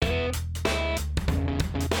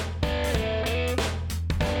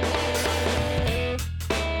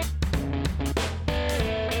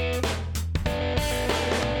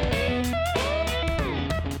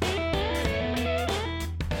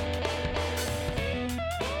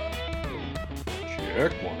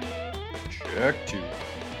Check one, check two.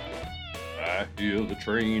 I hear the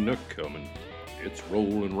train a-comin'. It's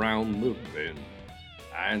rolling round the bend.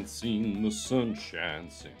 I ain't seen the sunshine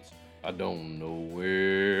since I don't know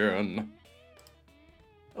when.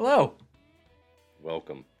 Hello.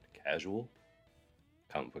 Welcome to Casual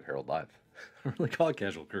Comic Book Herald Live. I don't really call it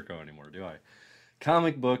Casual Krakoa anymore, do I?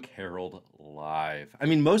 Comic Book Herald Live. I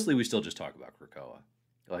mean, mostly we still just talk about Krakoa.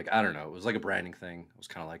 Like, I don't know. It was like a branding thing. It was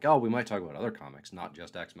kind of like, oh, we might talk about other comics, not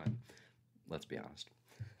just X-Men. Let's be honest.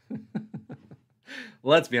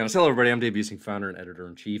 Let's be honest. Hello, everybody. I'm Dave Busing, founder and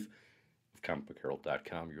editor-in-chief of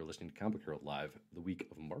comicbookherald.com. You're listening to Comic Book Herald Live the week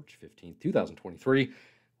of March 15th, 2023.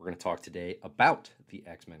 We're going to talk today about the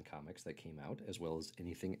X-Men comics that came out, as well as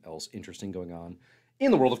anything else interesting going on in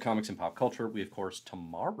the world of comics and pop culture. We, of course,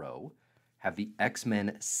 tomorrow have the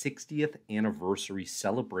X-Men 60th Anniversary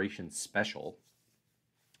Celebration Special,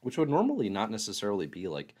 which would normally not necessarily be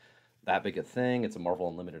like that big a thing. It's a Marvel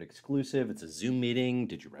Unlimited exclusive. It's a Zoom meeting.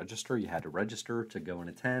 Did you register? You had to register to go and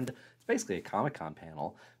attend. It's basically a Comic-Con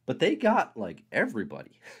panel, but they got like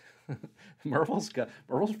everybody. Marvel's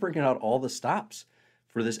bringing out all the stops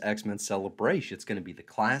for this X-Men celebration. It's going to be the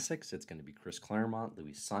classics. It's going to be Chris Claremont,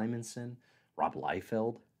 Louis Simonson, Rob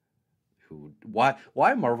Liefeld.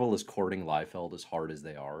 Why Marvel is courting Liefeld as hard as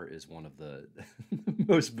they are is one of the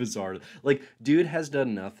most bizarre. Like, dude has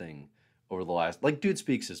done nothing over the last. Like, dude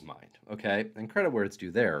speaks his mind, okay, and credit where it's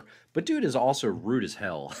due there. But dude is also rude as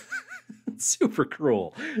hell, super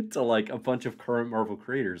cruel to like a bunch of current Marvel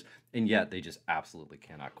creators, and yet they just absolutely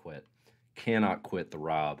cannot quit the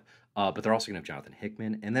Rob. But they're also gonna have Jonathan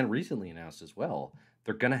Hickman, and then recently announced as well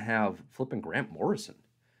they're gonna have flipping Grant Morrison.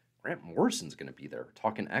 Grant Morrison's going to be there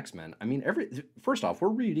talking X-Men. I mean, first off, we're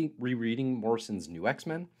rereading Morrison's New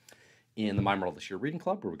X-Men in the My Marvel This Year reading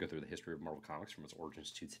club, where we go through the history of Marvel Comics from its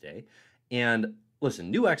origins to today. And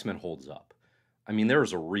listen, New X-Men holds up. I mean, there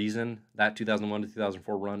is a reason that 2001 to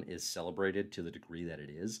 2004 run is celebrated to the degree that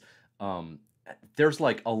it is. There's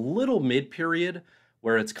like a little mid-period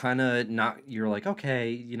where it's kind of not, you're like,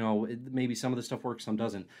 okay, you know, maybe some of the stuff works, some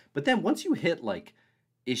doesn't. But then once you hit like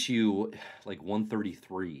issue like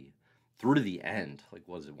 133 through to the end, like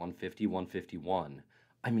what is it, 150, 151,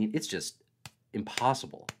 I mean, it's just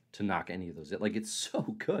impossible to knock any of those. Like, it's so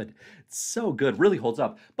good. It's so good. Really holds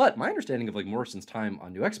up. But my understanding of like Morrison's time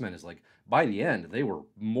on New X-Men is like by the end they were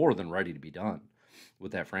more than ready to be done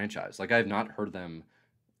with that franchise. Like, I have not heard them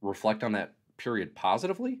reflect on that period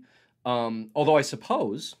positively. Although I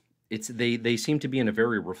suppose it's they seem to be in a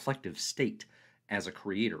very reflective state as a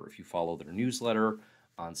creator. If you follow their newsletter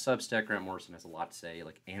on Substack, Grant Morrison has a lot to say,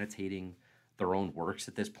 like annotating their own works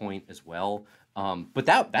at this point as well. But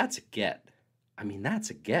that's a get. I mean,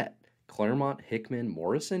 that's a get. Claremont, Hickman,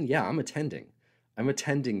 Morrison, yeah, I'm attending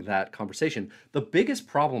that conversation. The biggest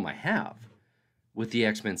problem I have with the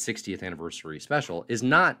X-Men 60th Anniversary Special is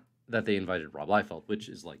not that they invited Rob Liefeld, which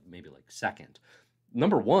is like maybe like second.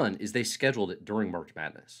 Number one is they scheduled it during March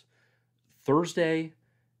Madness. Thursday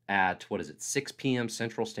at, 6 p.m.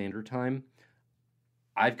 Central Standard Time.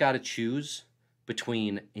 I've got to choose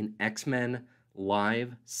between an X-Men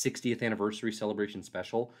Live 60th Anniversary Celebration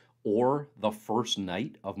Special or the first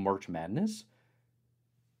night of March Madness.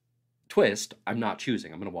 Twist, I'm not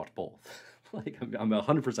choosing. I'm going to watch both. Like, I'm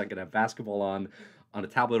 100% going to have basketball on a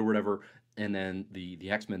tablet or whatever, and then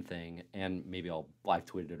the X-Men thing, and maybe I'll live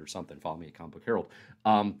tweet it or something. Follow me at Comic Book Herald.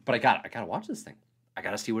 But I gotta watch this thing. I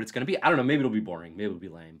gotta see what it's gonna be. I don't know. Maybe it'll be boring. Maybe it'll be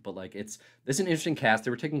lame. But like, this is an interesting cast. They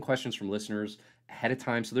were taking questions from listeners ahead of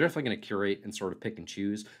time, so they're definitely gonna curate and sort of pick and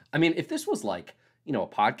choose. I mean, if this was like, you know, a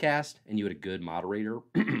podcast and you had a good moderator,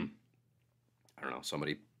 I don't know,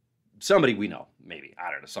 somebody we know, maybe, I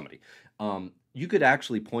don't know, somebody, you could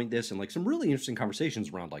actually point this in like some really interesting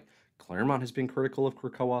conversations around like Claremont has been critical of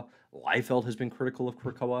Krakoa, Liefeld has been critical of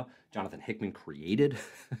Krakoa, Jonathan Hickman created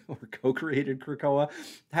or co-created Krakoa.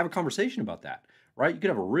 Have a conversation about that. Right? You could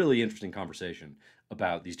have a really interesting conversation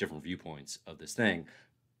about these different viewpoints of this thing.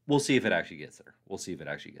 We'll see if it actually gets there.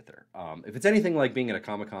 If it's anything like being at a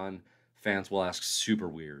Comic-Con, fans will ask super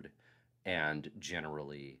weird and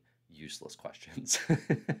generally useless questions.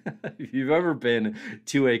 If you've ever been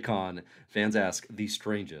to a con, fans ask the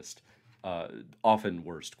strangest, often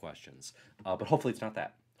worst questions. But hopefully it's not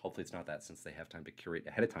that. Since they have time to curate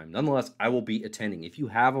ahead of time. Nonetheless, I will be attending. If you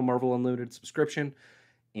have a Marvel Unlimited subscription,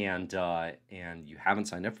 and you haven't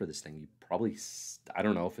signed up for this thing, you probably, I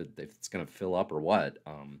don't know if it's going to fill up or what,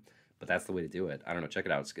 but that's the way to do it. I don't know. Check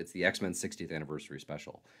it out. It's the X-Men 60th Anniversary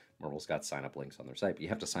Special. Marvel's got sign-up links on their site, but you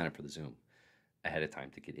have to sign up for the Zoom ahead of time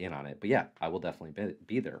to get in on it. But yeah, I will definitely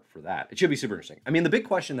be there for that. It should be super interesting. I mean, the big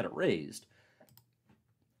question that it raised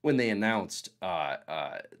when they announced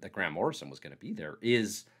that Grant Morrison was going to be there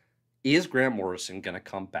is Grant Morrison going to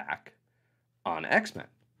come back on X-Men,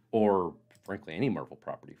 or frankly any Marvel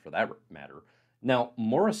property for that matter? Now,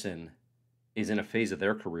 Morrison is in a phase of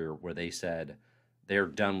their career where they said they're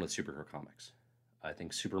done with superhero comics. I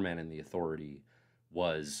think Superman and the Authority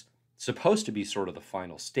was supposed to be sort of the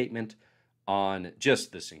final statement on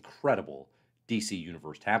just this incredible DC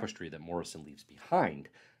Universe tapestry that Morrison leaves behind.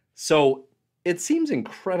 So it seems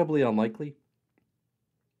incredibly unlikely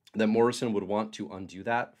that Morrison would want to undo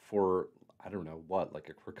that for, I don't know what, like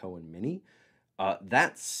a Krakoan mini.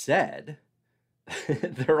 That said,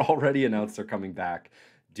 they're already announced they're coming back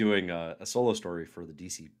doing a solo story for the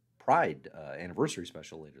DC Pride anniversary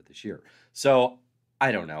special later this year. So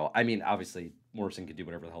I don't know. I mean, obviously, Morrison can do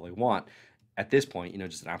whatever the hell they want. At this point,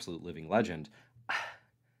 just an absolute living legend.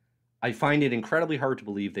 I find it incredibly hard to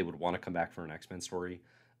believe they would want to come back for an X-Men story.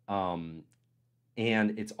 And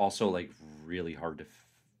it's also like really hard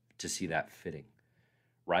to see that fitting,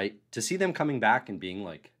 right? To see them coming back and being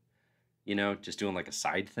like, just doing like a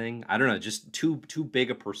side thing. I don't know, just too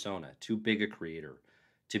big a persona, too big a creator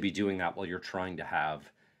to be doing that while you're trying to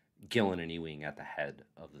have Gillen and Ewing at the head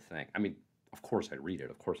of the thing. I mean, of course I'd read it.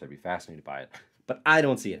 Of course I'd be fascinated by it, but I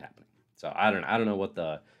don't see it happening. So I don't know what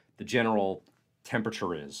the general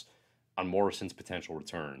temperature is on Morrison's potential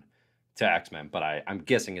return to X-Men, but I'm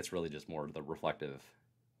guessing it's really just more the reflective,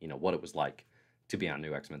 what it was like to be on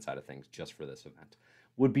new X-Men side of things just for this event,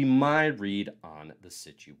 would be my read on the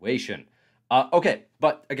situation. Okay,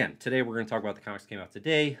 but again, today we're going to talk about the comics that came out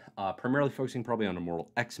today, primarily focusing probably on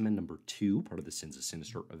Immoral X-Men #2, part of the Sins of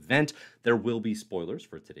Sinister event. There will be spoilers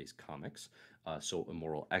for today's comics. So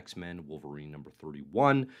Immoral X-Men, Wolverine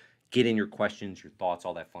 #31. Get in your questions, your thoughts,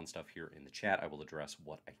 all that fun stuff here in the chat. I will address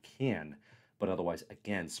what I can. But otherwise,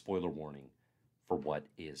 again, spoiler warning for what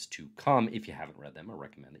is to come. If you haven't read them, I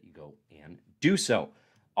recommend that you go and do so.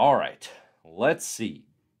 All right, let's see.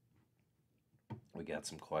 We got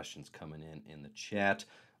some questions coming in the chat.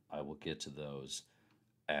 I will get to those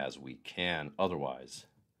as we can. Otherwise,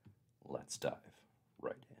 let's dive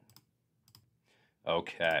right in.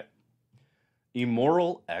 Okay.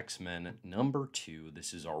 Immoral X-Men #2.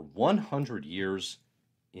 This is our 100 years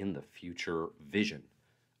in the future vision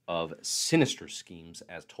of sinister schemes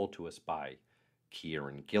as told to us by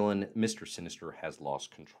Kieran Gillen. Mr. Sinister has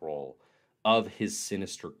lost control of his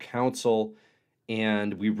sinister council,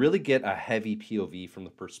 and we really get a heavy POV from the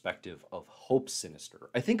perspective of Hope Sinister.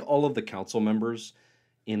 I think all of the council members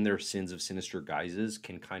in their Sins of Sinister guises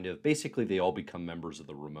can kind of, basically they all become members of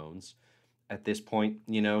the Ramones at this point,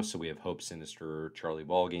 so we have Hope Sinister, Charlie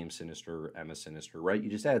Ballgame Sinister, Emma Sinister, right? You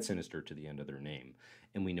just add Sinister to the end of their name,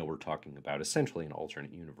 and we know we're talking about essentially an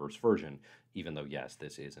alternate universe version, even though, yes,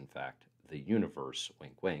 this is, in fact, the universe,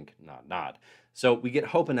 wink, wink, nod, nod. So we get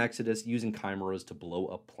Hope and Exodus using chimeras to blow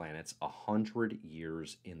up planets 100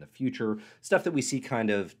 years in the future, stuff that we see kind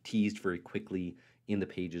of teased very quickly in the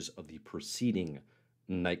pages of the preceding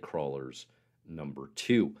Nightcrawlers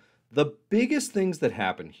 #2. The biggest things that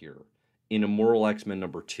happen here in Immoral X-Men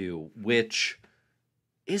 #2, which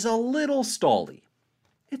is a little stally.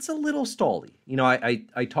 It's a little stally.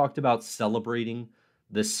 I talked about celebrating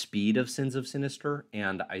the speed of Sins of Sinister,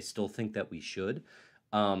 and I still think that we should.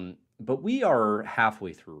 But we are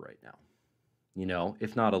halfway through right now,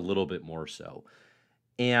 if not a little bit more so.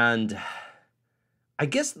 And I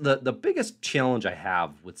guess the biggest challenge I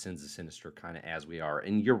have with Sins of Sinister, kind of as we are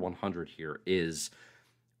in year 100 here, is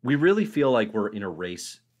we really feel like we're in a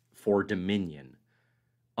race for dominion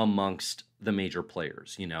amongst the major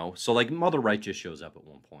players, So like Mother Right just shows up at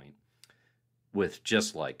one point with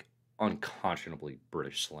just like unconscionably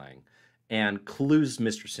British slang and clues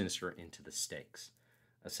Mr. Sinister into the stakes,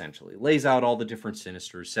 essentially. Lays out all the different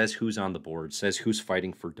Sinisters, says who's on the board, says who's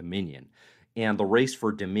fighting for dominion. And the race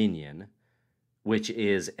for dominion, which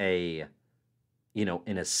is an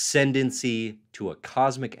ascendancy to a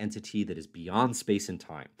cosmic entity that is beyond space and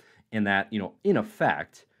time, and that, in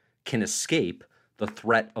effect, can escape the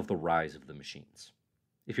threat of the rise of the machines.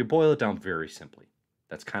 If you boil it down very simply,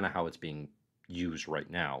 that's kind of how it's being used right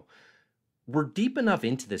now. We're deep enough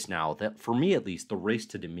into this now that, for me at least, the race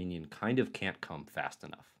to dominion kind of can't come fast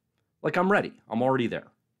enough. Like, I'm ready. I'm already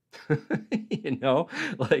there.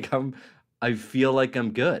 Like I feel like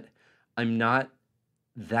I'm good. I'm not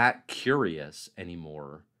that curious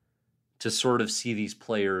anymore to sort of see these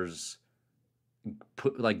players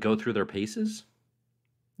go through their paces.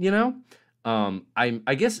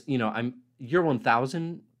 I guess, I'm year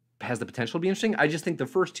 1000 has the potential to be interesting. I just think the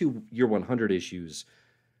first two year 100 issues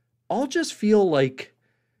all just feel like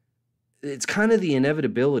it's kind of the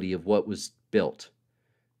inevitability of what was built.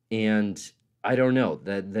 And I don't know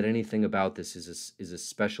that anything about this is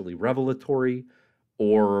especially revelatory,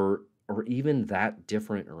 or even that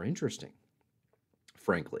different or interesting.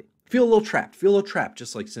 Frankly, feel a little trapped,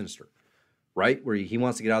 just like Sinister, right? Where he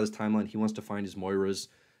wants to get out of this timeline, he wants to find his Moiras.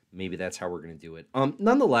 Maybe that's how we're gonna do it.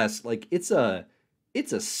 Nonetheless, like it's a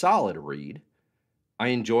solid read. I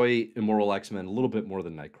enjoy Immoral X-Men a little bit more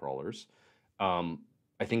than Nightcrawlers.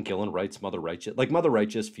 I think Gillen writes Mother Righteous. Like Mother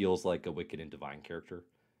Righteous feels like a wicked and divine character.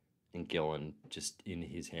 And Gillen, just in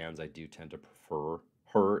his hands, I do tend to prefer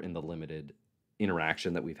her in the limited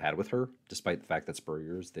interaction that we've had with her, despite the fact that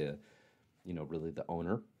Spurrier is really the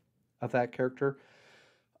owner of that character.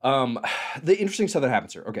 Um, the interesting stuff that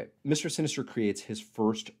happens here. Okay, Mr. Sinister creates his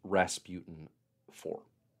first Rasputin 4.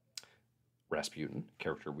 Rasputin,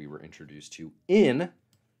 character we were introduced to in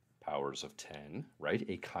Powers of 10, right?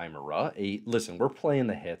 A chimera. Listen, we're playing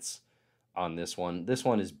the hits on this one. This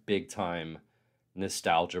one is big time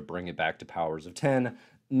nostalgia, bring it back to Powers of 10.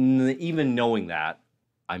 Even knowing that,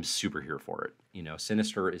 I'm super here for it.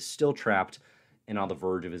 Sinister is still trapped and on the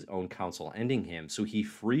verge of his own council ending him, so he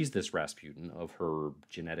frees this Rasputin of her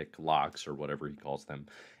genetic locks, or whatever he calls them,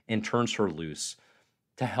 and turns her loose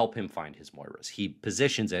to help him find his Moiras. He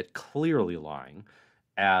positions it, clearly lying,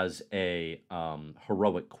 as a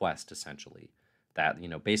heroic quest, essentially. That,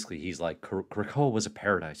 basically he's like, Krakoa was a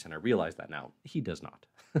paradise, and I realize that now. He does not.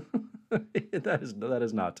 That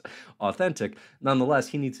is not authentic. Nonetheless,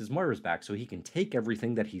 he needs his Moiras back so he can take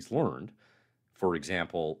everything that he's learned. For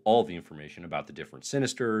example, all the information about the different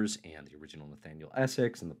Sinisters and the original Nathaniel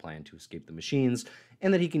Essex and the plan to escape the machines,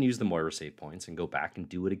 and that he can use the Moira save points and go back and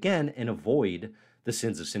do it again and avoid the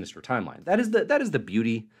Sins of Sinister timeline. That is the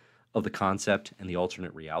beauty of the concept and the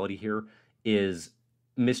alternate reality here, is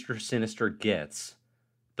Mr. Sinister gets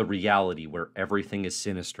the reality where everything is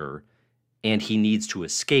sinister and he needs to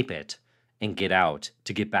escape it and get out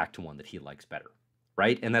to get back to one that he likes better,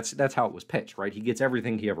 right? And that's how it was pitched, right? He gets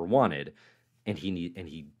everything he ever wanted, and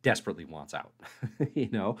he desperately wants out,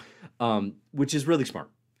 which is really smart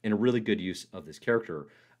and a really good use of this character.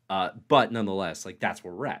 But nonetheless, like that's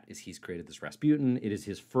where we're at. Is he's created this Rasputin. It is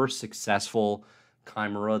his first successful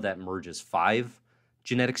chimera that merges 5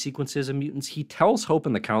 genetic sequences of mutants. He tells Hope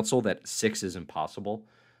and the Council that 6 is impossible.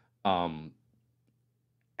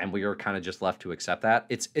 And we are kind of just left to accept that.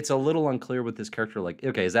 It's a little unclear with this character. Like,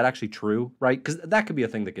 okay, is that actually true, right? Because that could be a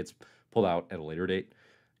thing that gets pulled out at a later date.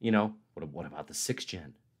 What about the 6th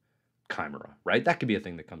gen chimera, right? That could be a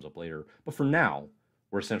thing that comes up later. But for now,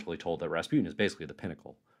 we're essentially told that Rasputin is basically the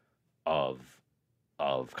pinnacle of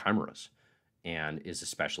chimeras and is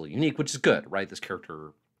especially unique, which is good, right? This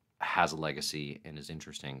character has a legacy and is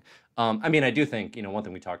interesting. I do think, one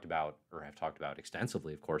thing we talked about, or have talked about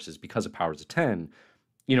extensively, of course, is because of Powers of 10,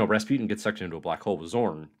 Rasputin gets sucked into a black hole with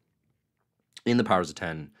Zorn in the Powers of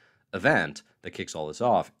 10 event that kicks all this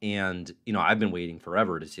off. And, I've been waiting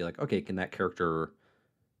forever to see, like, okay, can that character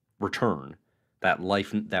return? That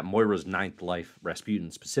Moira's 9th life,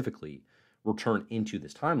 Rasputin specifically, return into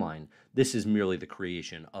this timeline? This is merely the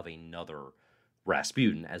creation of another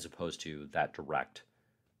Rasputin, as opposed to that direct,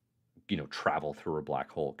 travel through a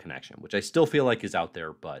black hole connection, which I still feel like is out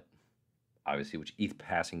there, but obviously with each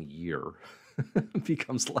passing year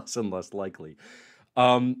becomes less and less likely.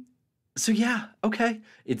 So yeah, okay.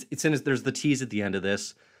 It's in. There's the tease at the end of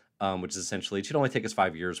this, which is essentially it should only take us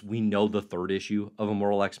 5 years. We know the 3rd issue of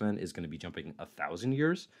Immoral X-Men is going to be jumping 1,000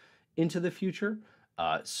 years into the future.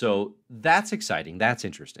 So that's exciting. That's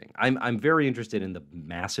interesting. I'm very interested in the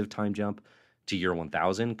massive time jump to year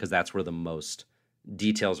 1,000, because that's where the most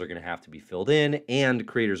details are going to have to be filled in, and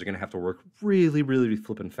creators are going to have to work really, really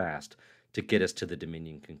flipping fast to get us to the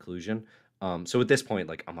Dominion conclusion. So at this point,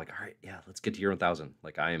 like, I'm like, all right, yeah, let's get to year 1,000.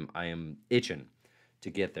 Like, I am itching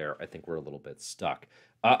to get there. I think we're a little bit stuck.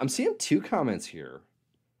 I'm seeing 2 comments here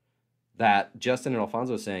that Justin and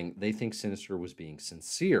Alfonso saying they think Sinister was being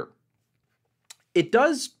sincere. It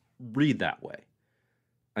does read that way.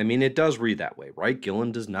 It does read that way, right?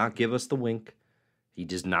 Gillen does not give us the wink. He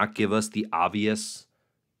does not give us the obvious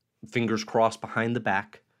fingers crossed behind the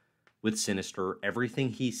back with Sinister.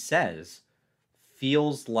 Everything he says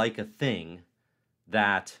feels like a thing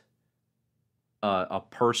that a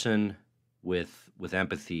person with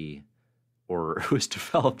empathy or who has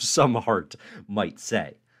developed some heart might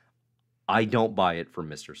say. I don't buy it for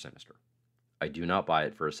Mr. Sinister. I do not buy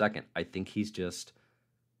it for a second. I think he's just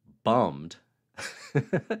bummed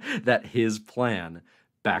that his plan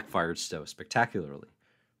backfired so spectacularly,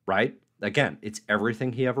 right? Again, it's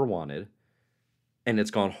everything he ever wanted, and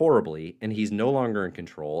it's gone horribly, and he's no longer in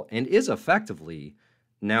control and is effectively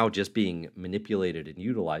now just being manipulated and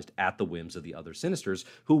utilized at the whims of the other Sinisters,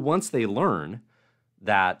 who, once they learn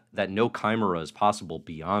that no chimera is possible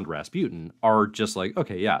beyond Rasputin are just like,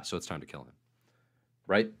 okay, yeah, so it's time to kill him,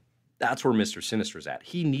 right? That's where Mr. Sinister's at.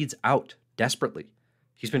 He needs out desperately.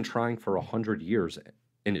 He's been trying for 100 years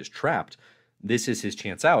and is trapped. This is his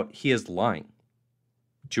chance out. He is lying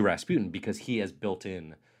to Rasputin because he has built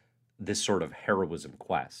in this sort of heroism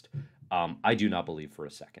quest. I do not believe for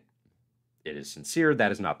a second it is sincere.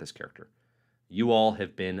 That is not this character. You all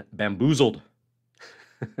have been bamboozled.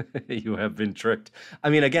 You have been tricked. I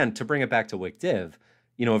mean, again, to bring it back to Wick Div,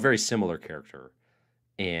 you know, a very similar character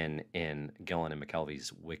in Gillen and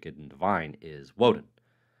McKelvey's Wicked and Divine is Woden.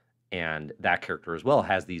 And that character as well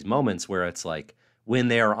has these moments where it's like when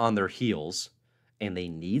they are on their heels and they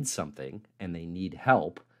need something and they need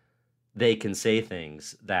help, they can say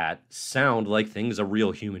things that sound like things a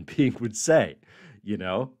real human being would say, you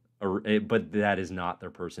know? But that is not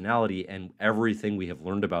their personality. And everything we have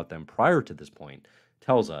learned about them prior to this point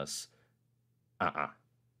tells us,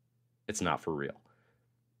 it's not for real.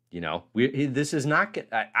 You know, this is not.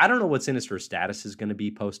 I don't know what Sinister's status is going to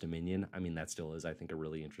be post Dominion. I mean, that still is, I think, a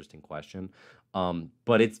really interesting question.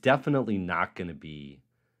 But it's definitely not going to be,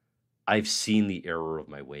 I've seen the error of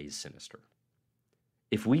my ways, Sinister.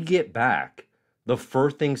 If we get back, the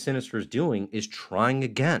first thing Sinister's doing is trying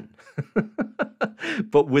again,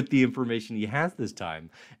 but with the information he has this time,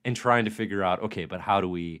 and trying to figure out, okay, but how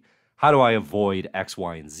do I avoid X,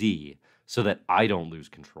 Y, and Z so that I don't lose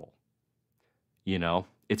control? You know,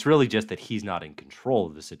 it's really just that he's not in control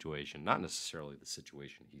of the situation, not necessarily the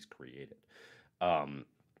situation he's created.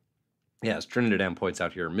 As Trinidad M points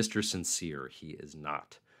out here, Mr. Sincere, he is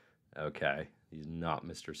not. Okay, he's not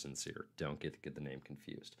Mr. Sincere. Don't get the name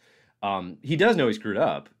confused. He does know he screwed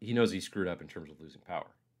up. He knows he screwed up in terms of losing power.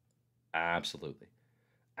 Absolutely.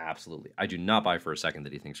 Absolutely. I do not buy for a second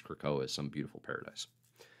that he thinks Krakoa is some beautiful paradise.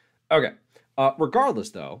 Okay. Regardless,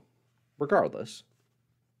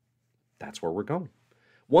 that's where we're going.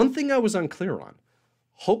 One thing I was unclear on,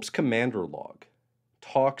 Hope's commander log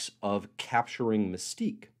talks of capturing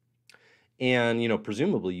Mystique and, you know,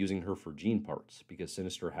 presumably using her for gene parts because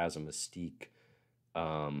Sinister has a Mystique,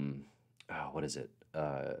 what is it?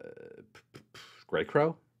 Grey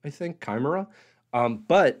Crow, I think, Chimera.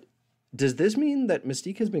 But does this mean that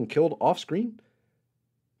Mystique has been killed off screen?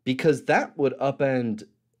 Because that would upend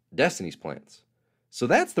Destiny's plans. So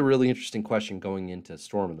that's the really interesting question going into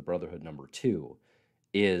Storm and the Brotherhood #2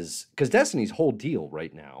 is, because Destiny's whole deal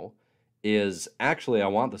right now is actually I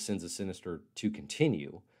want the Sins of Sinister to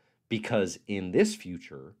continue because in this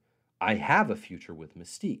future, I have a future with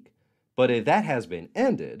Mystique. But if that has been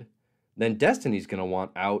ended, then Destiny's going to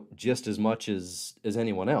want out just as much as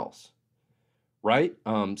anyone else, right?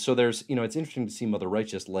 So there's, you know, it's interesting to see Mother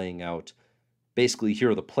Righteous laying out basically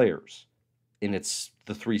here are the players, and it's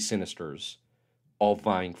the three Sinisters all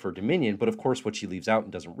vying for Dominion. But of course, what she leaves out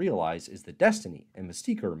and doesn't realize is that Destiny and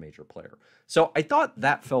Mystique are a major player. So I thought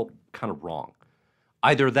that felt kind of wrong.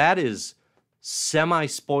 Either that is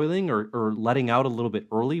semi-spoiling or letting out a little bit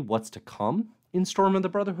early what's to come in Storm of the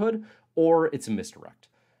Brotherhood, or it's a misdirect.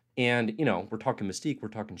 And, you know, we're talking Mystique, we're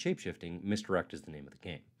talking shapeshifting. Misdirect is the name of the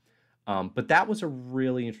game. But that was a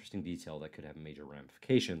really interesting detail that could have major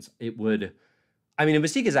ramifications. It would, I mean, if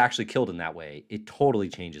Mystique is actually killed in that way, it totally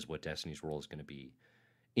changes what Destiny's role is going to be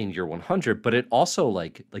in year 100. But it also,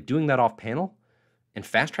 like doing that off panel and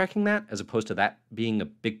fast tracking that, as opposed to that being a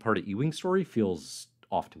big part of Ewing's story, feels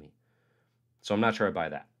off to me. So I'm not sure I buy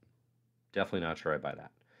that. Definitely not sure I buy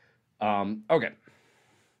that. Okay.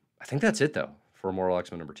 I think that's it, though, for Immoral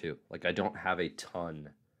X-Men #2. Like, I don't have a ton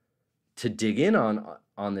to dig in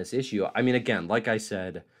on this issue. I mean, again, like I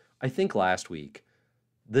said, I think last week,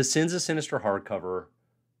 the Sins of Sinister hardcover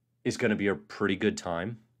is going to be a pretty good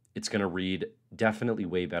time. It's going to read definitely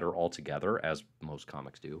way better altogether, as most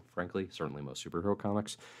comics do, frankly. Certainly most superhero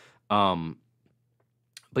comics.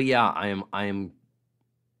 But yeah, I am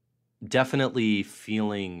definitely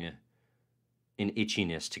feeling an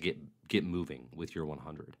itchiness to get moving with year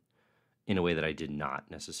 100 in a way that I did not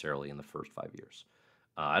necessarily in the first 5 years.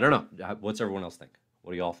 I don't know. What's everyone else think?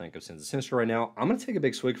 What do y'all think of Sins of Sinister right now? I'm going to take a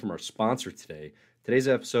big swig from our sponsor today. Today's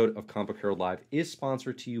episode of Comic Book Herald Live is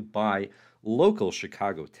sponsored to you by local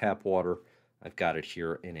Chicago tap water. I've got it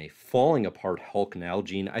here in a falling apart Hulk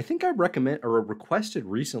Nalgene. I think I recommend or requested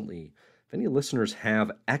recently, if any listeners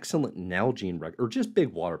have excellent Nalgene or just big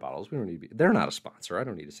water bottles, we don't need to be, they're not a sponsor. I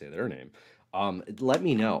don't need to say their name. Let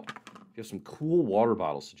me know. If you have some cool water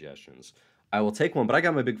bottle suggestions, I will take one. But I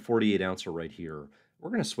got my big 48 ouncer right here. We're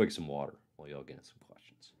going to swig some water while y'all get some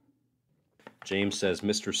questions. James says,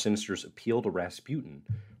 Mr. Sinister's appeal to Rasputin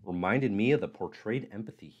reminded me of the portrayed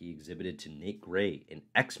empathy he exhibited to Nate Gray in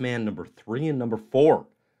X-Men #3 and #4.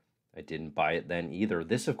 I didn't buy it then either.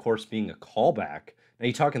 This, of course, being a callback. Now,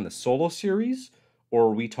 you talking the solo series, or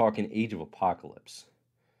are we talking Age of Apocalypse?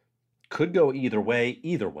 Could go either way.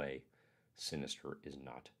 Either way, Sinister is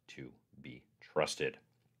not to be trusted.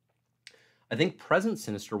 I think present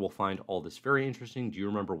Sinister will find all this very interesting. Do you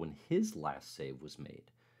remember when his last save was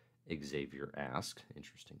made? Xavier asked.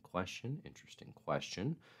 Interesting question. Interesting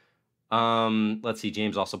question. Let's see.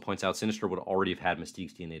 James also points out Sinister would already have had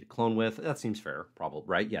Mystique's DNA to clone with. That seems fair, probably,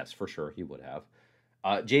 right? Yes, for sure, he would have.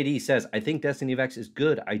 JD says, I think Destiny of X is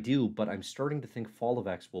good. I do, but I'm starting to think Fall of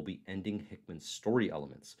X will be ending Hickman's story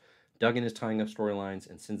elements. Duggan is tying up storylines,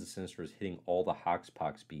 and Sins of Sinister is hitting all the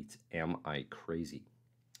Hoxpox beats. Am I crazy?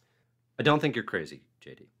 I don't think you're crazy,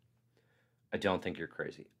 JD. I don't think you're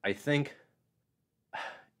crazy. I think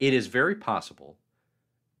it is very possible,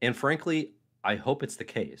 and frankly, I hope it's the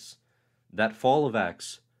case, that Fall of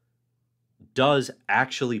X does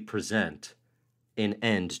actually present an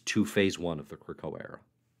end to phase 1 of the Krakoa era.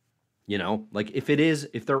 You know, like if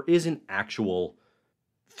there is an actual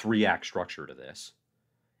 3-act structure to this,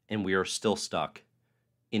 and we are still stuck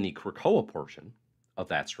in the Krakoa portion of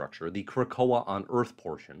that structure, the Krakoa on Earth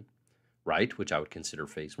portion, right, which I would consider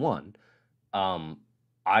phase 1,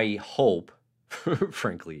 I hope,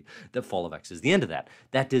 frankly, that Fall of X is the end of that.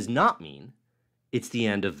 That does not mean it's the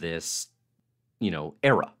end of this,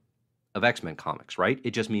 era of X-Men comics, right?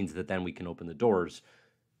 It just means that then we can open the doors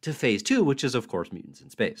to phase 2, which is, of course, mutants in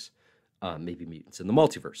space. Maybe mutants in the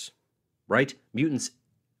multiverse, right? Mutants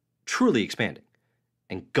truly expanding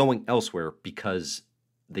and going elsewhere because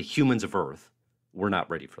the humans of Earth were not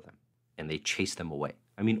ready for them, and they chased them away.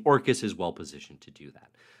 I mean, Orcus is well positioned to do that.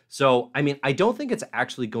 So, I mean, I don't think it's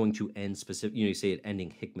actually going to end specific, you say it ending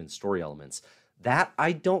Hickman's story elements. That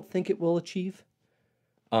I don't think it will achieve.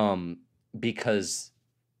 Because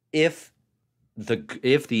if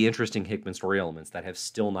the interesting Hickman story elements that have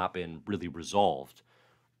still not been really resolved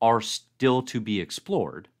are still to be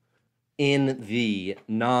explored in the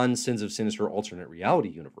non-Sins of Sinister alternate reality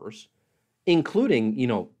universe, including,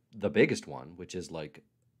 the biggest one, which is like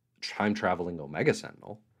time traveling Omega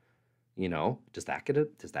Sentinel, does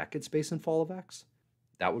that get space in Fall of X?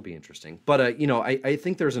 That would be interesting. But, I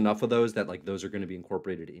think there's enough of those that, like, those are going to be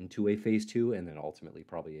incorporated into a phase 2 and then ultimately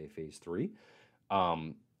probably a phase 3.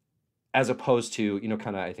 As opposed to,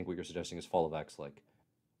 kind of, I think what you're suggesting is Fall of X, like,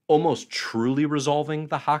 almost truly resolving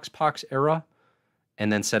the Hoxpox era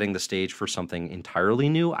and then setting the stage for something entirely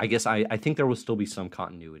new. I guess I think there will still be some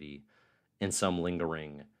continuity and some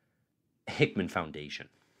lingering Hickman foundation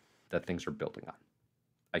that things are building on,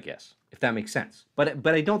 I guess, if that makes sense. But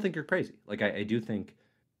I don't think you're crazy. Like, I do think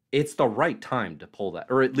it's the right time to pull that,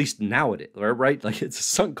 or at least now it is, right? Like, it's a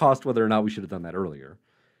sunk cost whether or not we should have done that earlier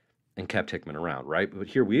and kept Hickman around, right? But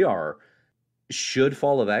here we are. Should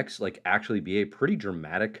Fall of X, like, actually be a pretty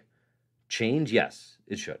dramatic change? Yes,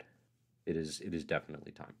 it should. It is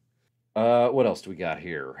definitely time. What else do we got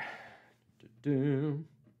here?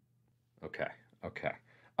 Okay.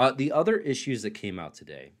 The other issues that came out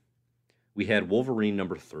today, we had Wolverine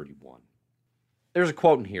number 31. There's a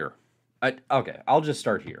quote in here. I'll just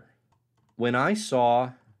start here. When I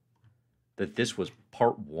saw that this was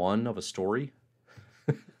part 1 of a story,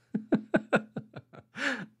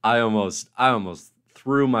 I almost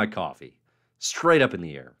threw my coffee straight up in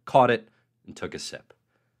the air, caught it, and took a sip.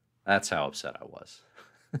 That's how upset I was.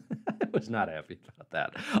 I was not happy about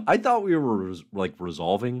that. I thought we were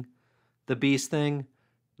resolving the Beast thing.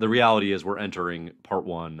 The reality is we're entering part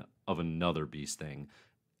 1 of another Beast thing.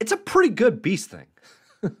 It's a pretty good Beast thing.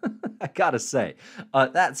 I gotta say.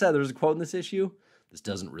 That said, there's a quote in this issue. This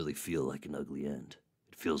doesn't really feel like an ugly end.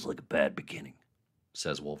 It feels like a bad beginning,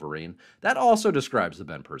 says Wolverine. That also describes the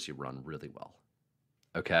Ben Percy run really well.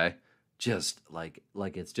 Okay? Just like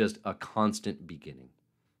it's just a constant beginning.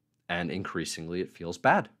 And increasingly it feels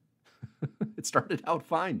bad. It started out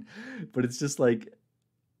fine. But it's just like,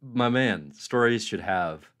 my man, stories should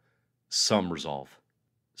have some resolve,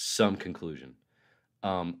 some conclusion.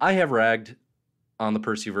 I have ragged on the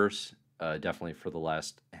Percyverse, definitely for the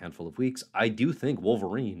last handful of weeks. I do think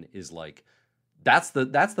Wolverine is like, that's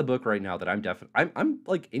the book right now that I'm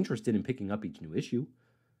like interested in picking up each new issue.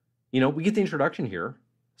 We get the introduction here.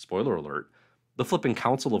 Spoiler alert: the flipping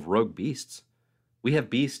Council of Rogue Beasts. We have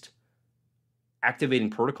Beast activating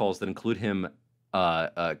protocols that include him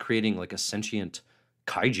creating like a sentient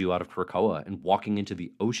kaiju out of Krakoa and walking into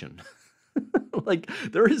the ocean. Like,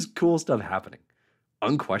 there is cool stuff happening,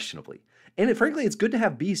 unquestionably. And frankly, it's good to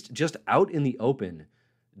have Beast just out in the open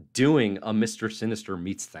doing a Mr. Sinister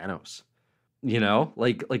meets Thanos.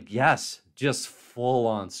 Yes, just full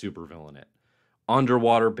on supervillain it.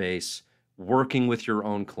 Underwater base, working with your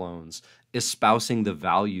own clones. espousing the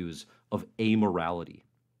values of amorality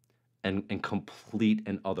and complete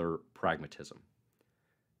and utter pragmatism.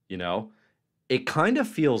 You know, it kind of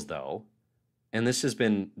feels though, and this has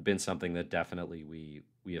been something that definitely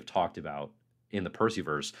we have talked about in the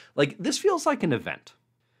Percyverse. Like this feels like an event.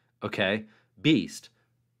 Okay, Beast,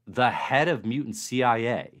 the head of mutant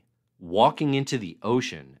CIA, walking into the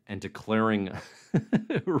ocean and declaring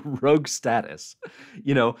rogue status.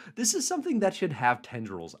 You know, this is something that should have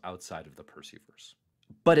tendrils outside of the Percyverse.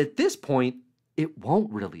 But at this point, it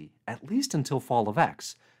won't really, at least until Fall of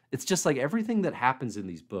X. It's just like everything that happens in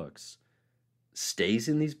these books stays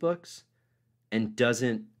in these books and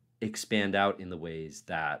doesn't expand out in the ways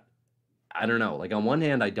that, I don't know. Like on one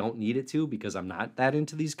hand, I don't need it to because I'm not that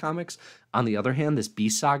into these comics. On the other hand, this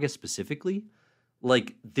Beast Saga specifically,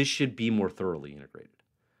 like this should be more thoroughly integrated,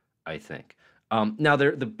 I think. Now,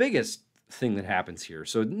 the biggest thing that happens here,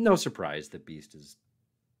 so no surprise that Beast is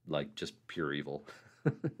like just pure evil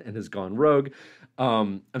and has gone rogue.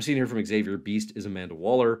 I'm seeing here from Xavier, Beast is Amanda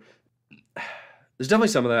Waller. There's definitely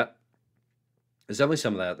some of that.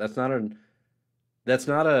 That's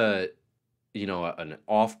not a an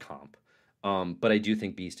off comp. But I do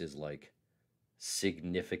think Beast is like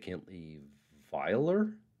significantly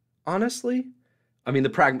viler, honestly. I mean,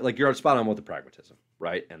 like you're spot on with the pragmatism,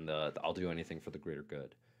 right? And the I'll do anything for the greater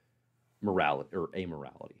good, morality or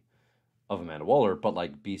amorality of Amanda Waller. But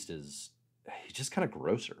like Beast he's just kind of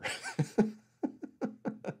grosser.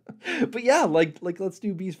 But yeah, like let's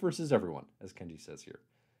do Beast versus everyone, as Kenji says here.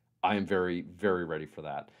 I am very, very ready for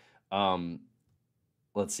that.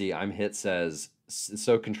 Let's see. I'm Hit says,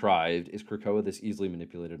 so contrived. Is Krakoa this easily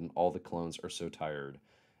manipulated and all the clones are so tired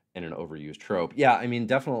and an overused trope? Yeah, I mean,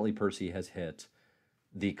 definitely Percy has hit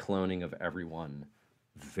the cloning of everyone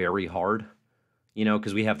very hard,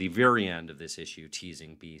 because we have the very end of this issue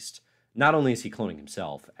teasing Beast. Not only is he cloning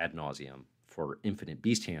himself ad nauseum for infinite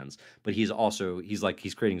Beast hands, but he's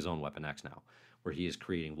creating his own Weapon X now, where he is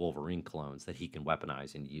creating Wolverine clones that he can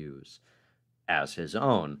weaponize and use as his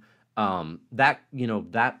own.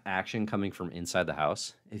 That action coming from inside the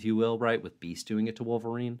house, if you will, right, with Beast doing it to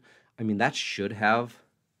Wolverine, I mean, that should have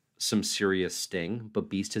some serious sting, but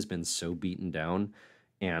Beast has been so beaten down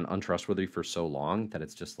and untrustworthy for so long that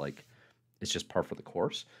it's just par for the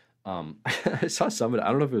course. I saw somebody, I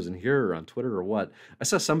don't know if it was in here or on Twitter or what, I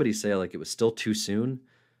saw somebody say like it was still too soon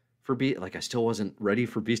for Beast, like I still wasn't ready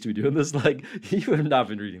for Beast to be doing this. Like, you have not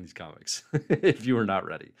been reading these comics if you were not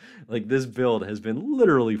ready. Like, this build has been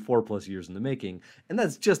literally 4+ years in the making, and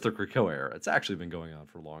that's just the Krakoa era. It's actually been going on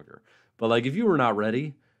for longer. But like, if you were not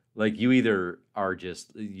ready, like you either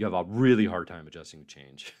you have a really hard time adjusting to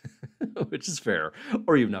change, which is fair,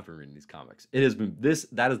 or you've not been reading these comics.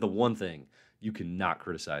 That is the one thing you cannot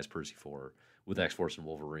criticize Percy for with X-Force and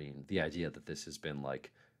Wolverine. The idea that this has been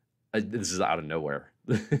like, this is out of nowhere.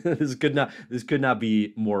 This could not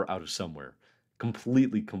be more out of somewhere.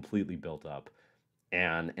 Completely built up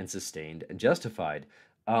and sustained and justified.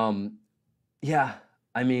 Yeah,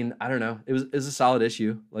 I mean, I don't know. It was a solid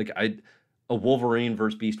issue. Like a Wolverine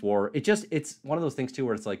versus Beast war. It's one of those things too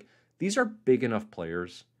where it's like these are big enough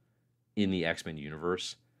players in the X-Men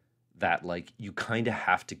universe that like you kind of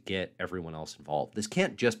have to get everyone else involved. This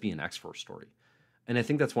can't just be an X-Force story. And I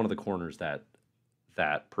think that's one of the corners that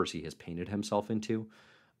Percy has painted himself into,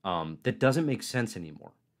 that doesn't make sense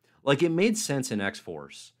anymore. Like, it made sense in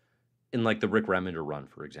X-Force, in, like, the Rick Remender run,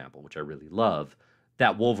 for example, which I really love,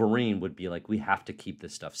 that Wolverine would be like, we have to keep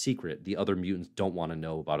this stuff secret. The other mutants don't want to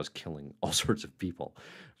know about us killing all sorts of people,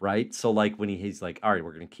 right? So, like, when he's like, all right,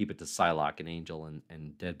 we're going to keep it to Psylocke and Angel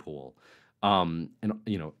and Deadpool, and,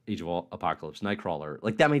 Age of Apocalypse, Nightcrawler,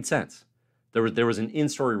 like, that made sense. There was an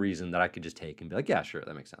in-story reason that I could just take and be like, yeah, sure,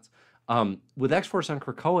 that makes sense. With X-Force on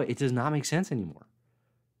Krakoa, it does not make sense anymore.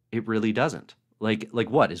 It really doesn't. Like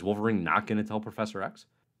what? Is Wolverine not going to tell Professor X?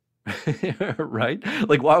 Right?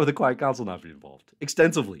 Like, why would the Quiet Council not be involved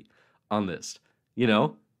extensively on this?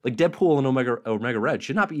 Like Deadpool and Omega Red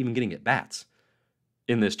should not be even getting at bats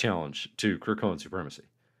in this challenge to Krakoan supremacy,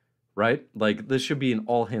 right? Like, this should be an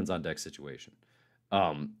all hands on deck situation.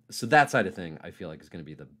 So that side of thing, I feel like, is going to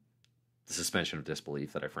be the suspension of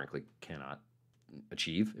disbelief that I frankly cannot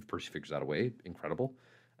achieve. If Percy figures out a way, incredible.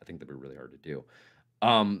 I think that'd be really hard to do.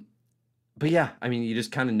 But yeah, I mean, you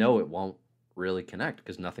just kind of know it won't really connect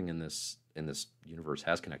because nothing in this universe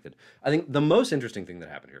has connected. I think the most interesting thing that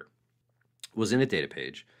happened here was in a data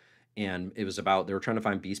page, and it was about they were trying to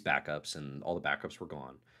find Beast backups, and all the backups were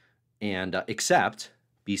gone, and except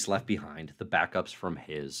Beast left behind the backups from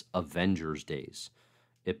his Avengers days.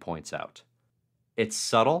 It points out it's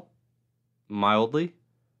subtle, mildly,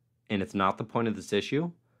 and it's not the point of this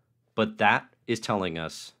issue, but that is telling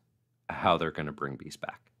us how they're going to bring Beast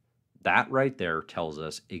back. That right there tells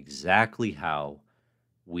us exactly how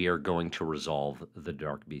we are going to resolve the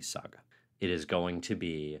Dark Beast saga. It is going to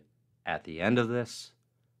be at the end of this,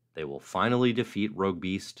 they will finally defeat Rogue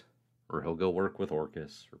Beast, or he'll go work with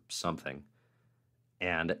Orcus or something,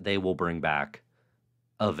 and they will bring back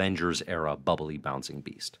Avengers era bubbly bouncing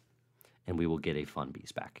Beast, and we will get a fun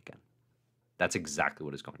Beast back again. That's exactly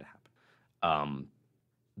what is going to happen.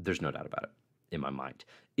 There's no doubt about it in my mind.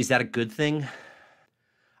 Is that a good thing?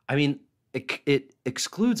 I mean, it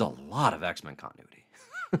excludes a lot of X-Men continuity.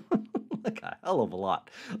 Like a hell of a lot.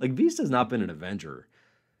 Like, Beast has not been an Avenger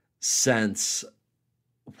since,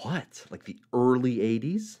 what? Like the early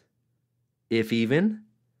 80s? If even?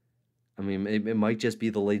 I mean, it might just be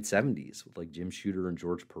the late 70s with like Jim Shooter and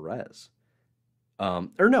George Perez.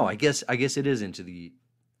 Or no, I guess it is into the,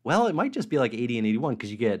 well, it might just be like 80 and 81,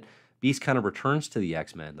 because you get Beast kind of returns to the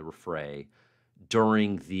X-Men, the refray,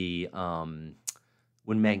 during the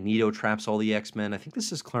when Magneto traps all the X-Men. I think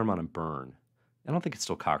this is Claremont and Byrne. I don't think it's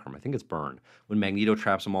still Cockrum. I think it's Byrne. When Magneto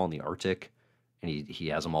traps them all in the Arctic, and he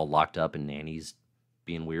has them all locked up, and Nanny's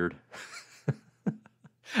being weird.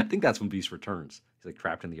 I think that's when Beast returns. He's like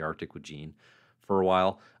trapped in the Arctic with Jean for a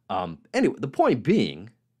while. Anyway, the point being,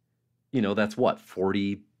 that's what,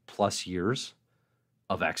 40 plus years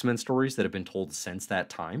of X-Men stories that have been told since that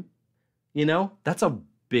time. That's a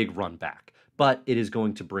big run back. But it is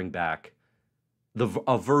going to bring back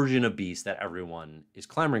a version of Beast that everyone is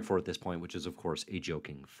clamoring for at this point, which is, of course, a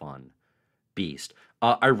joking, fun Beast.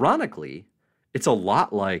 Ironically, it's a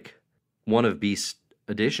lot like one of Beast's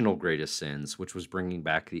additional greatest sins, which was bringing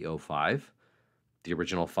back the 05, the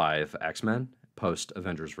original 5 X-Men,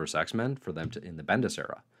 post-Avengers vs. X-Men, for them to in the Bendis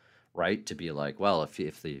era, right? To be like, well, if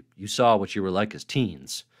you saw what you were like as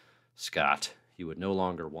teens, Scott, you would no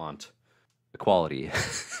longer want equality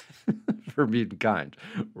for mutant kind,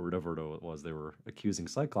 or whatever it was they were accusing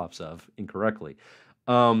Cyclops of incorrectly.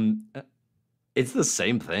 It's the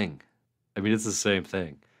same thing. I mean, it's the same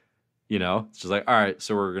thing. It's just like, all right,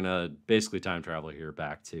 so we're gonna basically time travel here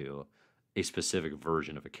back to a specific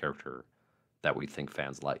version of a character that we think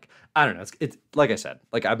fans like. I don't know. It's like I said,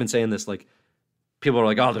 like I've been saying this, like people are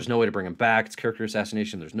like, oh, there's no way to bring him back. It's character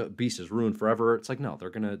assassination. There's no, Beast is ruined forever. It's like, no,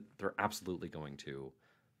 they're absolutely going to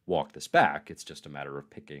walk this back. It's just a matter of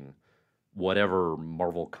picking whatever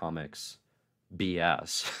Marvel Comics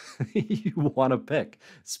BS you want to pick.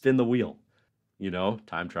 Spin the wheel.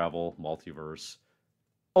 Time travel, multiverse.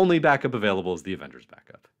 Only backup available is the Avengers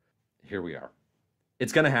backup. Here we are.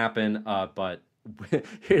 It's going to happen, but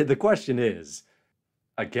here the question is,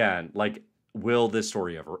 again, like, will this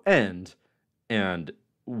story ever end? And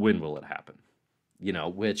when will it happen?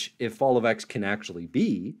 Which, if Fall of X can actually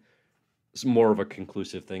be more of a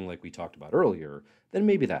conclusive thing like we talked about earlier, then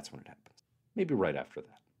maybe that's when it happens. Maybe right after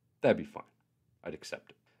that. That'd be fine. I'd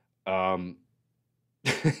accept it.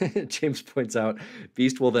 James points out,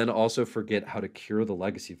 Beast will then also forget how to cure the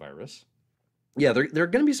legacy virus. Yeah, there are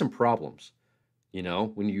going to be some problems,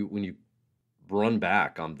 when you run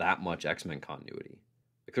back on that much X-Men continuity.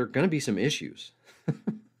 Like, there are going to be some issues.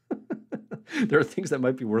 There are things that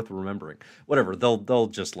might be worth remembering. Whatever, they'll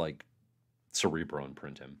just like Cerebro and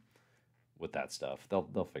print him with that stuff.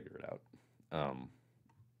 They'll figure it out.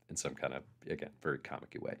 In some kind of, again, very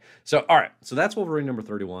comic-y way. So, all right. So that's Wolverine number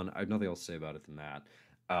 31. I have nothing else to say about it than that.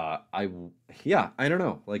 I don't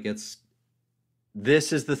know. Like,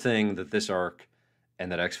 this is the thing that this arc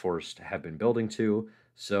and that X-Force have been building to.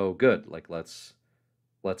 So good. Like, let's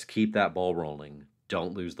keep that ball rolling.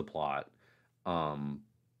 Don't lose the plot.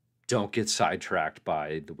 Don't get sidetracked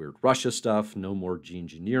by the weird Russia stuff. No more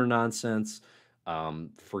G-Engineer nonsense.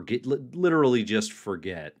 Literally just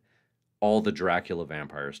forget all the Dracula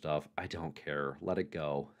vampire stuff. I don't care. Let it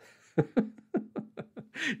go.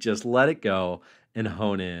 Just let it go and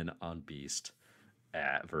hone in on Beast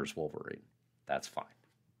versus Wolverine. That's fine.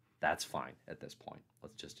 That's fine at this point.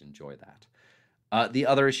 Let's just enjoy that. The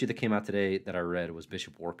other issue that came out today that I read was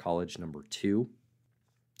Bishop War College number 2.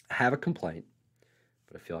 I have a complaint,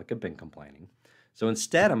 but I feel like I've been complaining. So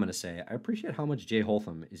instead, I'm going to say I appreciate how much Jay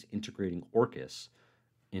Holtham is integrating Orcus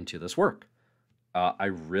into this work.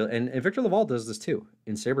 And Victor Laval does this too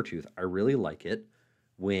in Sabretooth. I really like it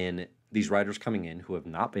when these writers coming in who have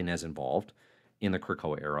not been as involved in the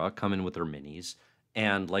Krakoa era come in with their minis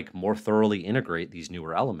and like more thoroughly integrate these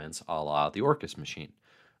newer elements a la the Orcus machine.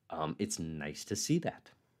 It's nice to see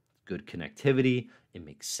that. Good connectivity. It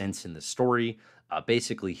makes sense in the story.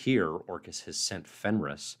 Basically here, Orcus has sent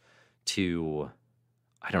Fenris to,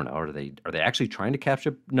 I don't know, are they actually trying to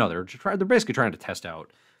capture? No, they're basically trying to test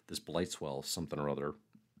out this Blightswell something or other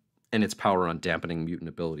and its power on dampening mutant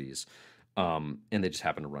abilities. And they just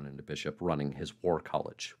happen to run into Bishop running his war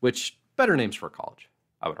college, which better names for a college,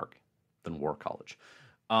 I would argue, than war college.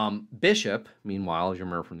 Bishop, meanwhile, as you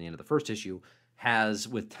remember from the end of the first issue, has,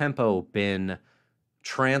 with Tempo, been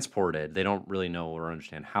transported. They don't really know or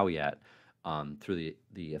understand how yet, through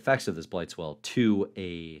the effects of this Blightswell, to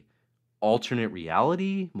a alternate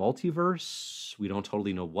reality, multiverse. We don't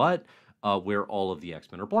totally know what, where all of the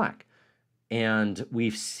X-Men are black. And we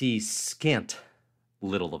see scant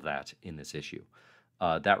little of that in this issue.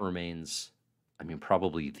 That remains, I mean,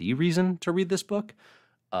 probably the reason to read this book.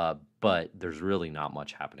 But there's really not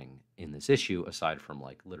much happening in this issue aside from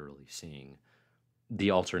like literally seeing the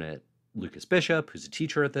alternate Lucas Bishop, who's a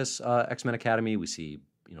teacher at this X-Men Academy. We see,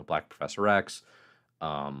 Black Professor X,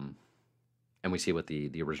 and we see what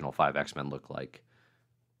the original 5 X-Men look like,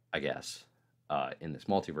 I guess, in this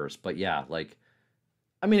multiverse. But yeah, like,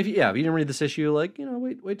 I mean, if you didn't read this issue, like,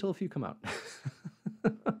 wait till a few come out.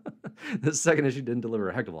 The second issue didn't deliver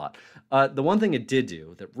a heck of a lot. The one thing it did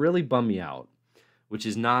do that really bummed me out, which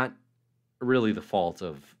is not really the fault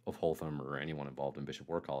of Holtham or anyone involved in Bishop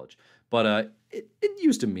War College, but it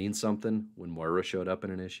used to mean something when Moira showed up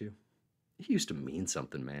in an issue. It used to mean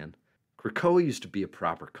something, man. Krakoa used to be a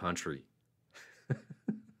proper country.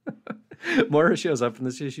 Moira shows up in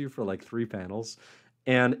this issue for like 3 panels,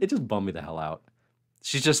 and it just bummed me the hell out.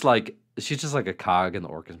 She's just like a cog in the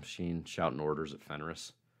Orcus machine shouting orders at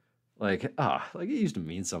Fenris. Like it used to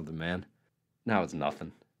mean something, man. Now it's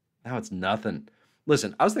nothing.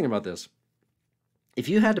 Listen, I was thinking about this. If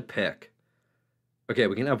you had to pick, okay,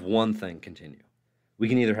 we can have one thing continue. We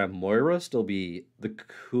can either have Moira still be the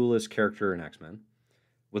coolest character in X-Men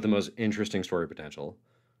with the most interesting story potential,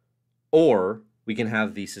 or we can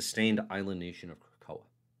have the sustained island nation of Krakoa.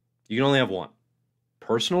 You can only have one.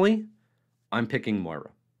 Personally, I'm picking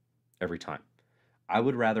Moira every time. I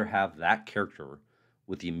would rather have that character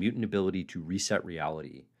with the mutant ability to reset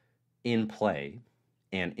reality in play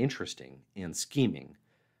and interesting and scheming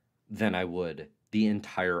than I would the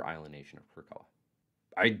entire island nation of Krakoa.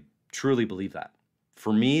 I truly believe that.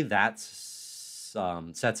 For me, that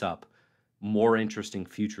sets up more interesting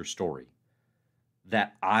future story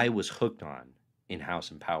that I was hooked on in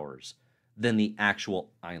House and Powers than the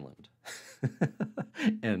actual island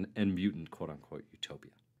and mutant quote-unquote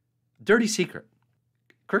utopia. Dirty secret.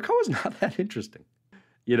 Krakoa's not that interesting.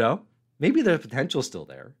 Maybe the potential's still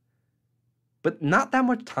there, but not that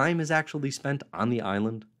much time is actually spent on the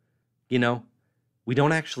island. We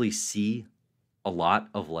don't actually see a lot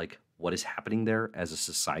of like what is happening there as a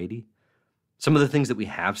society. Some of the things that we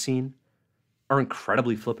have seen are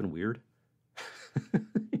incredibly flippin' weird.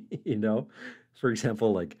 For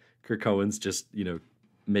example, like Krakoans just,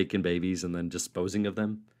 making babies and then disposing of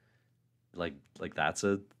them. Like that's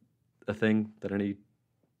a thing that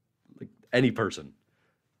any person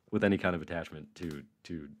with any kind of attachment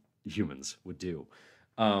to humans would do.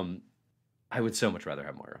 I would so much rather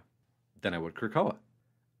have Moira than I would Krakoa.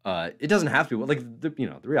 It doesn't have to be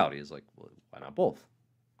the reality is like, well, why not both?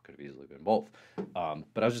 Could have easily been both.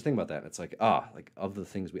 But I was just thinking about that, and it's like, of the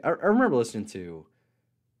things I remember listening to.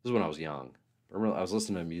 This is when I was young. I was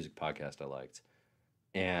listening to a music podcast I liked,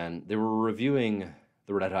 and they were reviewing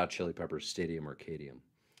the Red Hot Chili Peppers' Stadium Arcadium,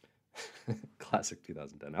 classic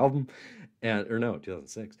 2010 album,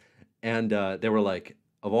 2006, and they were like,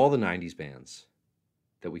 of all the '90s bands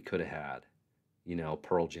that we could have had,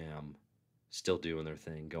 Pearl Jam, still doing their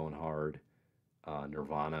thing, going hard,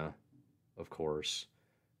 Nirvana, of course,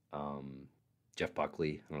 Jeff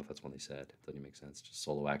Buckley. I don't know if that's one they said. Doesn't make sense. Just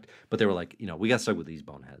solo act. But they were like, we got stuck with these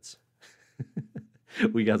boneheads.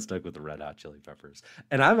 We got stuck with the Red Hot Chili Peppers.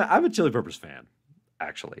 And I'm a Chili Peppers fan,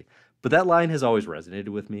 actually. But that line has always resonated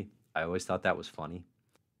with me. I always thought that was funny.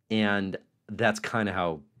 And that's kind of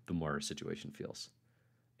how the Moira situation feels.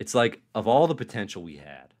 It's like, of all the potential we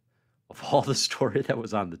had, of all the story that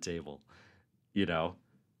was on the table,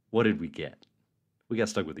 what did we get? We got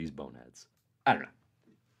stuck with these boneheads. I don't know.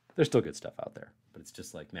 There's still good stuff out there, but it's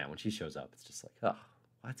just like, man, when she shows up, it's just like, oh,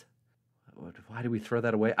 what? Why did we throw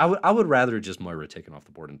that away? I would rather just Moira taken off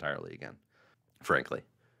the board entirely again, frankly.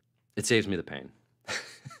 It saves me the pain.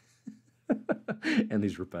 And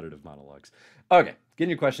these repetitive monologues. Okay, getting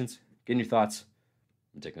your questions, getting your thoughts.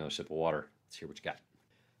 I'm taking another sip of water. Let's hear what you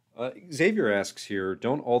got. Xavier asks here,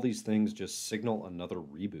 don't all these things just signal another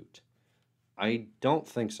reboot? I don't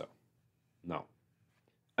think so. No.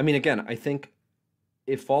 I mean, again, I think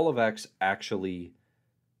if Fall of X actually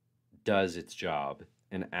does its job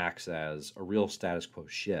and acts as a real status quo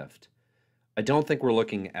shift, I don't think we're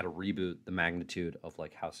looking at a reboot the magnitude of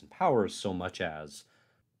like House and Powers so much as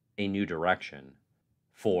a new direction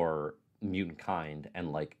for mutant kind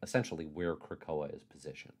and like essentially where Krakoa is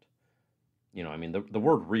positioned. I mean, the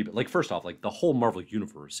word reboot, like, first off, like, the whole Marvel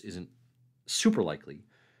universe isn't super likely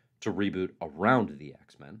to reboot around the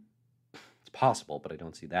X-Men. It's possible, but I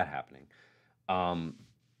don't see that happening. Um,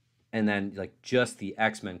 and then, like, just the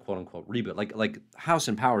X-Men quote unquote reboot, like House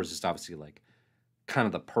and Powers is obviously like kind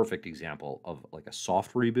of the perfect example of like a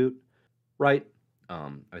soft reboot, right?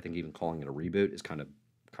 I think even calling it a reboot is kind of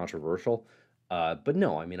controversial. But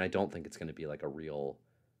no, I mean, I don't think it's going to be like a real,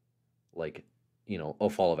 like, oh,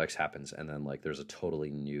 Fall of X happens and then like there's a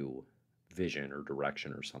totally new vision or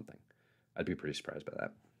direction or something. I'd be pretty surprised by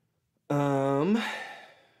that.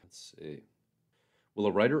 Let's see. Will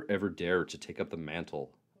a writer ever dare to take up the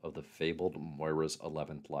mantle of the fabled Moira's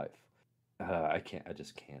 11th life? I can't. I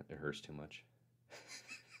just can't. It hurts too much.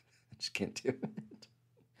 I just can't do it.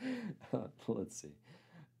 Let's see.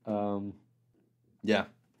 Yeah.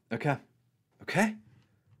 Okay. Okay. I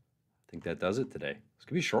think that does it today. It's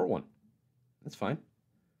gonna be a short one. That's fine.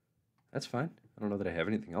 That's fine. I don't know that I have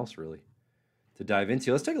anything else really to dive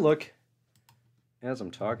into. Let's take a look as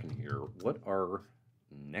I'm talking here. What are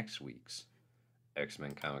next week's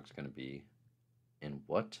X-Men comics going to be, and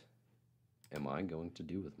what am I going to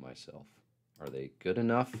do with myself? Are they good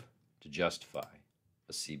enough to justify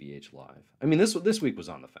a CBH Live? I mean, this week was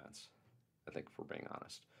on the fence, I think, if we're being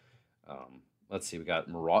honest. Let's see. We got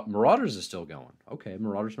Marauders is still going. Okay,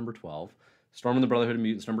 Marauders number 12. Storm and the Brotherhood of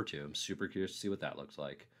Mutants number 2. I'm super curious to see what that looks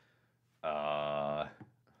like. I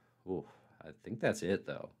think that's it,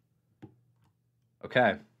 though.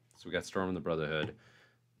 Okay, so we got Storm and the Brotherhood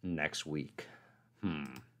next week.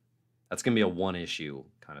 That's going to be a one-issue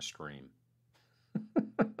kind of stream.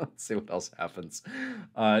 Let's see what else happens.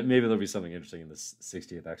 Maybe there'll be something interesting in this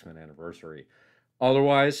 60th X-Men anniversary.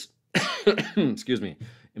 Otherwise, excuse me,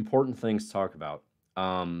 important things to talk about.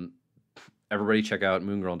 Everybody check out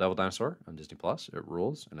Moon Girl and Devil Dinosaur on Disney+. It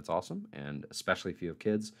rules, and it's awesome. And especially if you have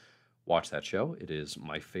kids, watch that show. It is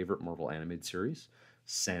my favorite Marvel animated series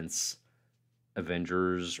since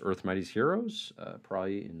Avengers Earth Mightiest Heroes,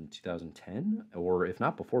 probably in 2010, or if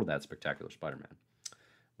not before that, Spectacular Spider-Man,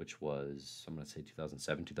 which was, I'm going to say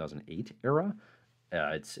 2007, 2008 era.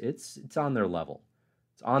 It's on their level.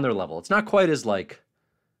 It's on their level. It's not quite as like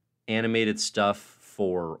animated stuff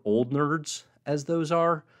for old nerds as those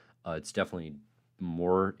are. It's definitely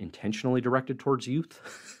more intentionally directed towards youth,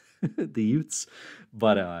 the youths,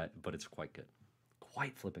 but it's quite good,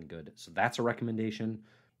 quite flipping good. So that's a recommendation.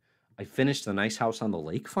 I finished The Nice House on the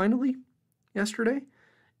Lake finally yesterday,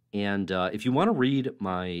 and if you want to read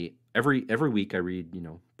my every week, I read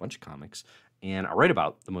a bunch of comics, and I write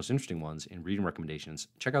about the most interesting ones in reading recommendations.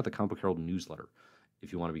 Check out the Comic Book Herald newsletter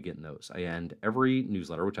if you want to be getting those. I end every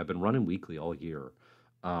newsletter, which I've been running weekly all year.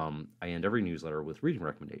 I end every newsletter with reading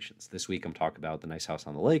recommendations. This week, I'm talking about The Nice House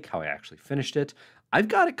on the Lake, how I actually finished it. I've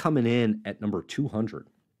got it coming in at number 200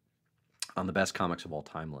 on the best comics of all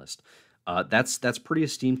time list. That's pretty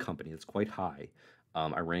esteemed company. It's quite high.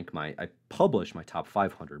 I publish my top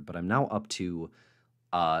 500, but I'm now up to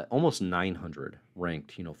almost 900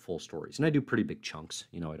 ranked, full stories, and I do pretty big chunks.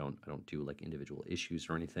 I don't do like individual issues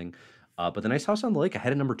or anything. But The Nice House on the Lake, I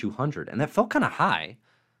had it number 200, and that felt kind of high.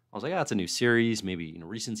 I was like, it's a new series, maybe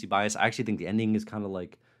recency bias. I actually think the ending is kind of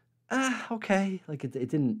like, okay. Like it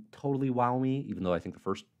didn't totally wow me, even though I think the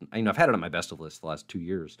first, I've had it on my best of list the last 2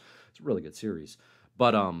 years. It's a really good series,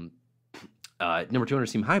 but number 200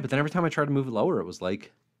 seemed high. But then every time I tried to move it lower, it was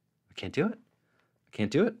like, I can't do it. I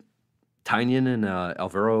can't do it. Tynion and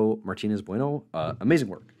Alvaro Martinez Bueno, amazing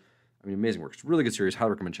work. Amazing work. It's a really good series.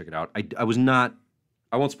 Highly recommend check it out. I was not,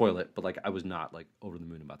 I won't spoil it, but like I was not like over the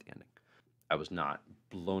moon about the ending. I was not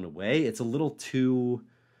blown away. It's a little too,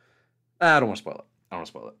 I don't want to spoil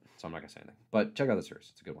it. So I'm not going to say anything. But check out the series.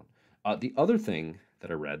 It's a good one. The other thing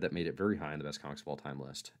that I read that made it very high on the best comics of all time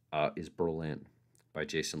list is Berlin by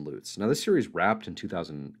Jason Lutz. Now, this series wrapped in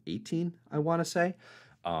 2018, I want to say.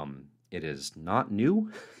 It is not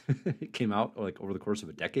new. It came out like over the course of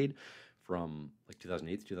a decade from like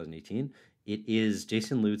 2008 to 2018. It is,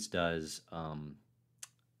 Jason Lutz does,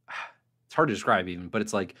 it's hard to describe even, but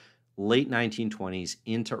it's like late 1920s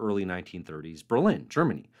into early 1930s, Berlin,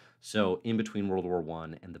 Germany. So in between World War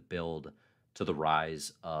I and the build to the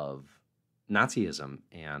rise of Nazism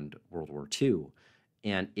and World War II.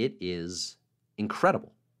 And it is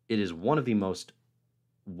incredible. It is one of the most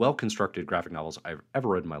well-constructed graphic novels I've ever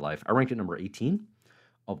read in my life. I ranked it number 18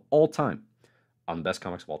 of all time on the best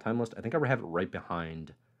comics of all time list. I think I have it right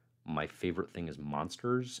behind My Favorite Thing is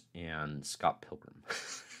Monsters and Scott Pilgrim,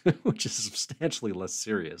 which is a substantially less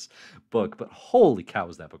serious book, but holy cow,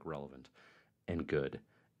 is that book relevant and good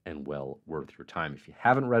and well worth your time. If you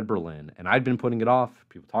haven't read Berlin, and I'd been putting it off,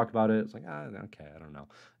 people talk about it, it's like, okay, I don't know.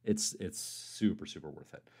 It's super, super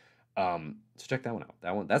worth it. So check that one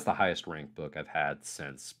out. That's the highest ranked book I've had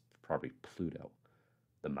since probably Pluto,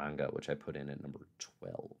 the manga, which I put in at number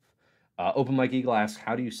 12. Open Mike Eagle asks,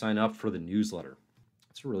 how do you sign up for the newsletter?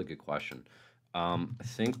 That's a really good question. I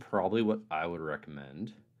think probably what I would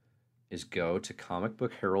recommend is go to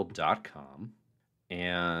comicbookherald.com,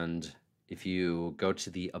 and if you go to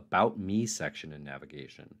the About Me section in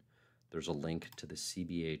navigation, there's a link to the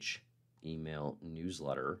CBH email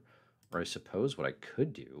newsletter, or I suppose what I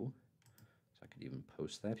could do is I could even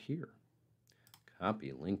post that here.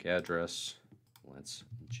 Copy link address. Let's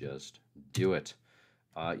just do it.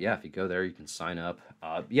 Yeah, if you go there, you can sign up.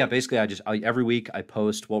 Yeah, basically, every week I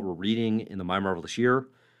post what we're reading in the My Marvelous Year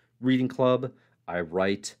reading club. I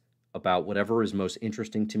write about whatever is most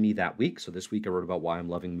interesting to me that week. So this week I wrote about why I'm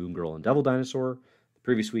loving Moon Girl and Devil Dinosaur. The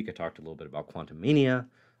previous week I talked a little bit about Quantum Mania.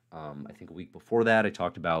 I think a week before that I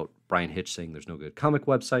talked about Brian Hitch saying there's no good comic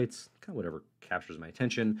websites, kind of whatever captures my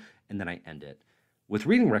attention, and then I end it with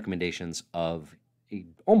reading recommendations of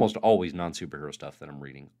almost always non-superhero stuff that I'm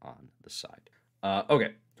reading on the side.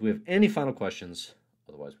 Okay, do we have any final questions?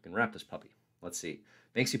 Otherwise, we can wrap this puppy. Let's see.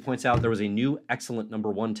 Banksy points out there was a new excellent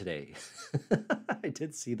 #1 today. I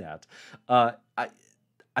did see that. I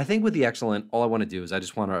think with the excellent, all I want to do is I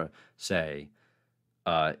just want to say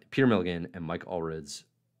Peter Milligan and Mike Allred's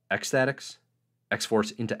X-Statix,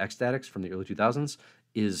 X-Force into X-Statix from the early 2000s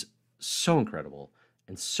is so incredible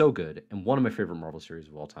and so good and one of my favorite Marvel series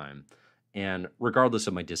of all time. And regardless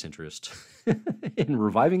of my disinterest in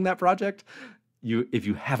reviving that project, if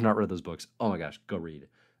you have not read those books, oh my gosh, go read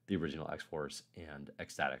the original X-Force and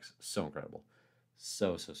X-Statix. So incredible.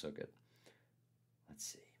 So good. Let's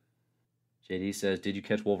see. JD says, did you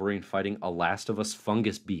catch Wolverine fighting a Last of Us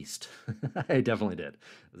fungus beast? I definitely did.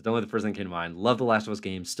 It's definitely the first thing that came to mind. Love the Last of Us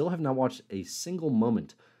game. Still have not watched a single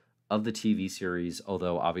moment of the TV series,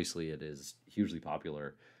 although obviously it is hugely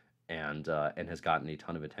popular and has gotten a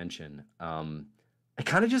ton of attention. It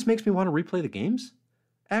kind of just makes me want to replay the games,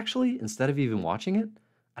 actually, instead of even watching it.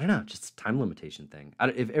 I don't know, just a time limitation thing.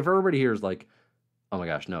 If everybody here is like, oh my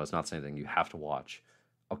gosh, no, it's not something you have to watch,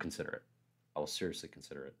 I'll consider it. I will seriously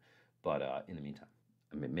consider it. But in the meantime,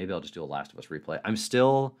 I mean, maybe I'll just do a Last of Us replay.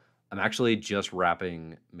 I'm actually just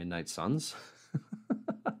wrapping Midnight Suns.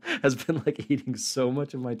 Has been like eating so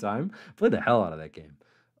much of my time. Played the hell out of that game.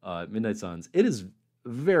 Midnight Suns. It is a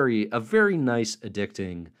very nice,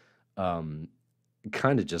 addicting, kind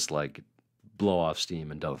of just like blow off steam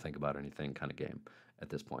and don't think about anything kind of game at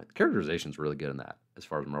this point. The characterization's really good in that, as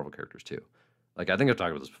far as Marvel characters too. Like, I think I've talked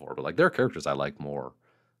about this before, but like there are characters I like more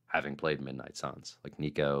having played Midnight Suns, like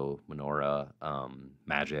Nico, Minora,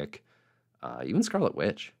 Magic, even Scarlet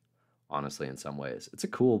Witch, honestly, in some ways. It's a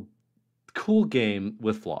cool game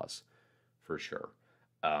with flaws, for sure.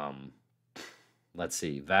 Let's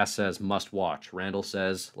see. Vass says, must watch. Randall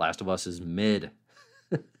says, Last of Us is mid.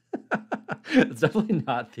 It's definitely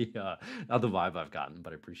not the vibe I've gotten,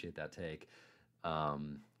 but I appreciate that take.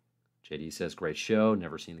 JD says, great show.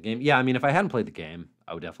 Never seen the game. Yeah, I mean, if I hadn't played the game,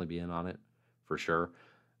 I would definitely be in on it, for sure.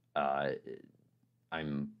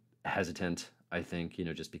 I'm hesitant, I think,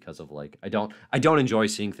 just because of like I don't enjoy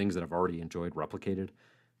seeing things that I've already enjoyed replicated,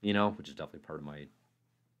 which is definitely part of my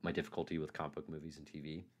difficulty with comic book movies and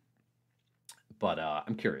TV. But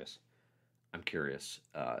I'm curious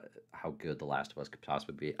how good The Last of Us could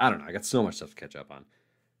possibly be. I don't know. I got so much stuff to catch up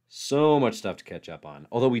on.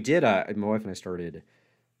 Although we did, my wife and I started,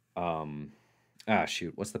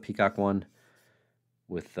 what's the Peacock one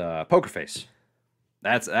with Poker Face?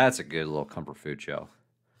 That's a good little comfort food show.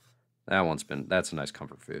 That's a nice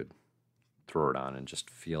comfort food. Throw it on and just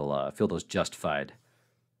feel those Justified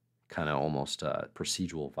kind of almost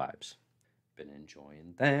procedural vibes. Been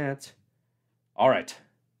enjoying that. All right.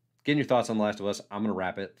 Getting your thoughts on The Last of Us. I'm going to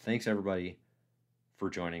wrap it. Thanks, everybody, for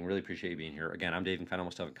joining. Really appreciate you being here. Again, I'm Dave. You can find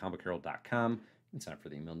almost stuff at comicbookherald.com. You can sign up for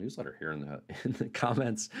the email newsletter here in the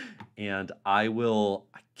comments. And I will,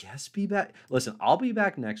 I guess, be back. Listen, I'll be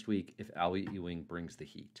back next week if Albie Ewing brings the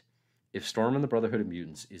heat. If Storm and the Brotherhood of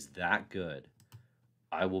Mutants is that good,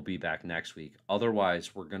 I will be back next week.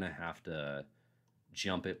 Otherwise, we're going to have to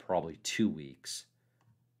jump it probably 2 weeks.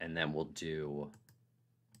 And then we'll do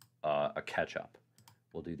a catch-up.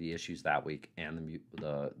 We'll do the issues that week and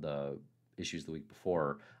the issues the week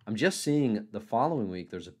before. I'm just seeing the following week,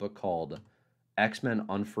 there's a book called X-Men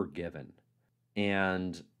Unforgiven.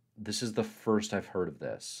 And this is the first I've heard of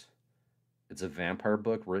this. It's a vampire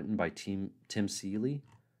book written by Tim Seeley.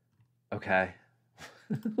 Okay.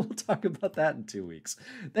 We'll talk about that in 2 weeks.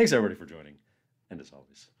 Thanks, everybody, for joining. And as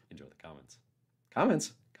always, enjoy the comments.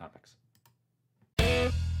 Comics.